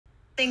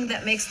thing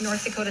that makes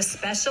North Dakota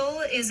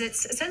special is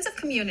its sense of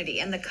community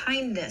and the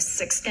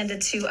kindness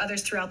extended to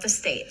others throughout the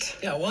state.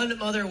 Yeah, one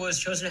mother was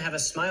chosen to have a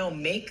smile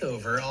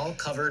makeover, all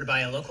covered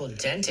by a local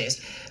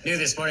dentist. New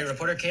this morning,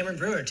 reporter Cameron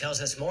Brewer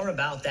tells us more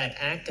about that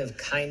act of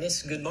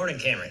kindness. Good morning,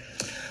 Cameron.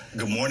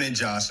 Good morning,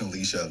 Josh and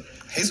Alicia.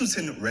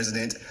 Hazelton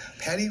resident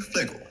Patty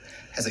Flegel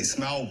has a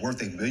smile worth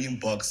 $1 million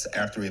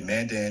after a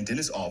Mandan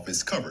dentist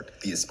office covered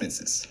the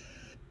expenses.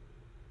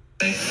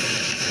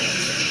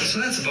 So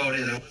that's about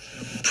it.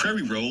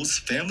 Prairie Rose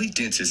Family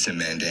Dentist in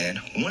Mandan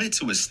wanted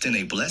to extend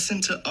a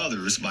blessing to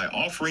others by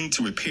offering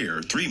to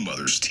repair 3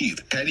 mothers'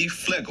 teeth. Patty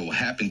Flegel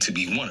happened to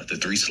be one of the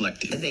 3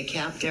 selected. They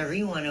capped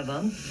every one of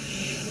them.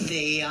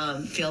 They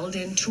filled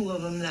in 2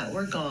 of them that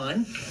were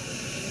gone.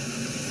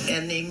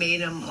 And they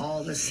made them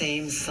all the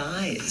same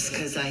size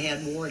because I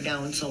had wore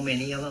down so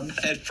many of them.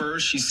 At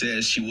first, she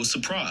says she was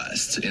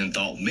surprised and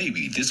thought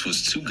maybe this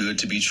was too good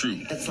to be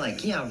true. It's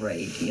like, yeah,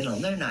 right. You know,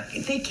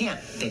 they can't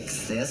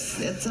fix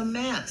this. It's a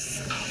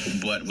mess.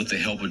 But with the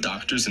help of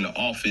doctors in the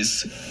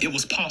office, it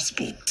was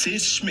possible.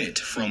 Sid Schmidt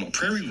from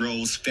Prairie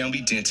Rose Family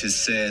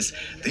Dentist says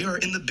they are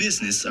in the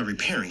business of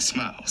repairing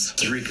smiles.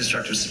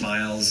 Reconstructive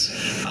smiles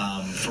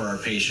for our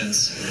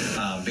patients,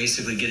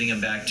 basically getting them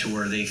back to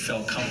where they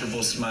felt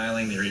comfortable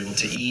smiling. They were able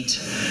to eat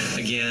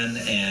again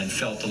and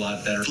felt a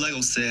lot better.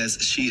 Flegel says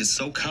she is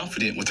so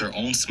confident with her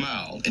own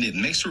smile, and it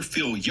makes her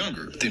feel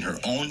younger than her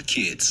own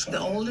kids. The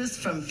oldest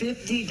from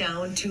 50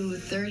 down to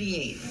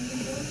 38.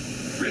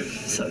 Really?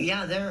 So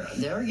yeah,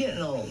 they're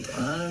getting old.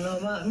 I don't know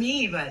about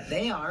me, but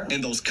they are.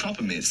 And those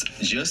compliments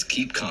just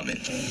keep coming.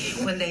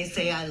 When they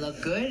say I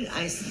look good,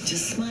 I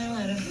just smile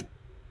at them.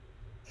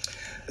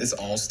 This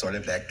all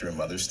started back during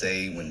Mother's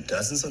Day when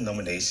dozens of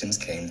nominations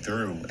came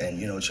through. And,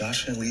 you know,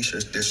 Josh and Alicia,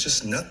 there's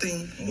just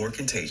nothing more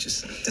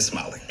contagious than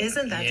smiling.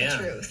 Isn't that the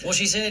truth? Well,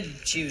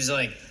 she was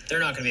like, they're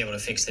not going to be able to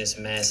fix this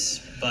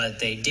mess, but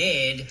they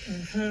did.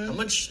 Mm-hmm. How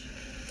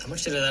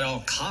much did that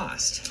all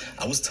cost?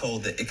 I was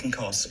told that it can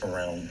cost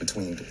around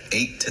between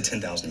 $8,000 to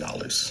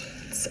 $10,000.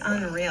 It's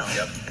unreal.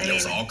 Yep, it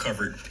was all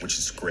covered, which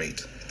is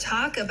great.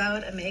 Talk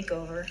about a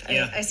makeover.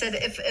 Yeah. I said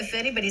if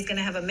anybody's going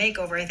to have a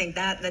makeover, I think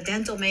that the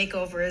dental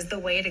makeover is the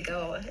way to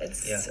go.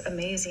 It's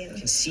amazing. You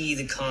can see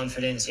the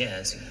confidence. Yeah,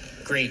 it's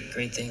a great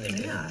thing they're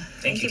doing. Yeah.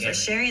 Thank you, for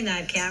sharing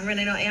that, Cameron.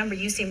 I know, Amber,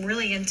 you seem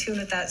really in tune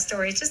with that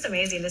story. It's just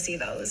amazing to see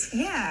those.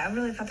 Yeah, I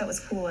really thought that was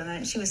cool, and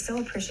then she was so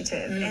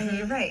appreciative. Mm-hmm. And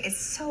you're right, it's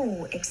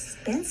so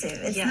expensive.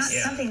 It's not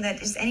something that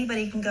just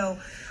anybody can go,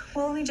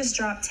 well, let me just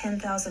drop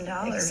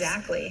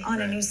 $10,000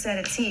 on a new set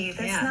of teeth.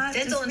 That's not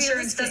dental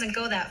insurance doesn't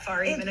go that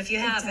far, even if you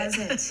have it.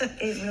 It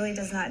doesn't. It really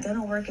does not.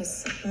 Dental work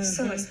is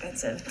so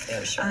expensive.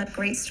 Yeah, sure.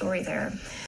 Great story there.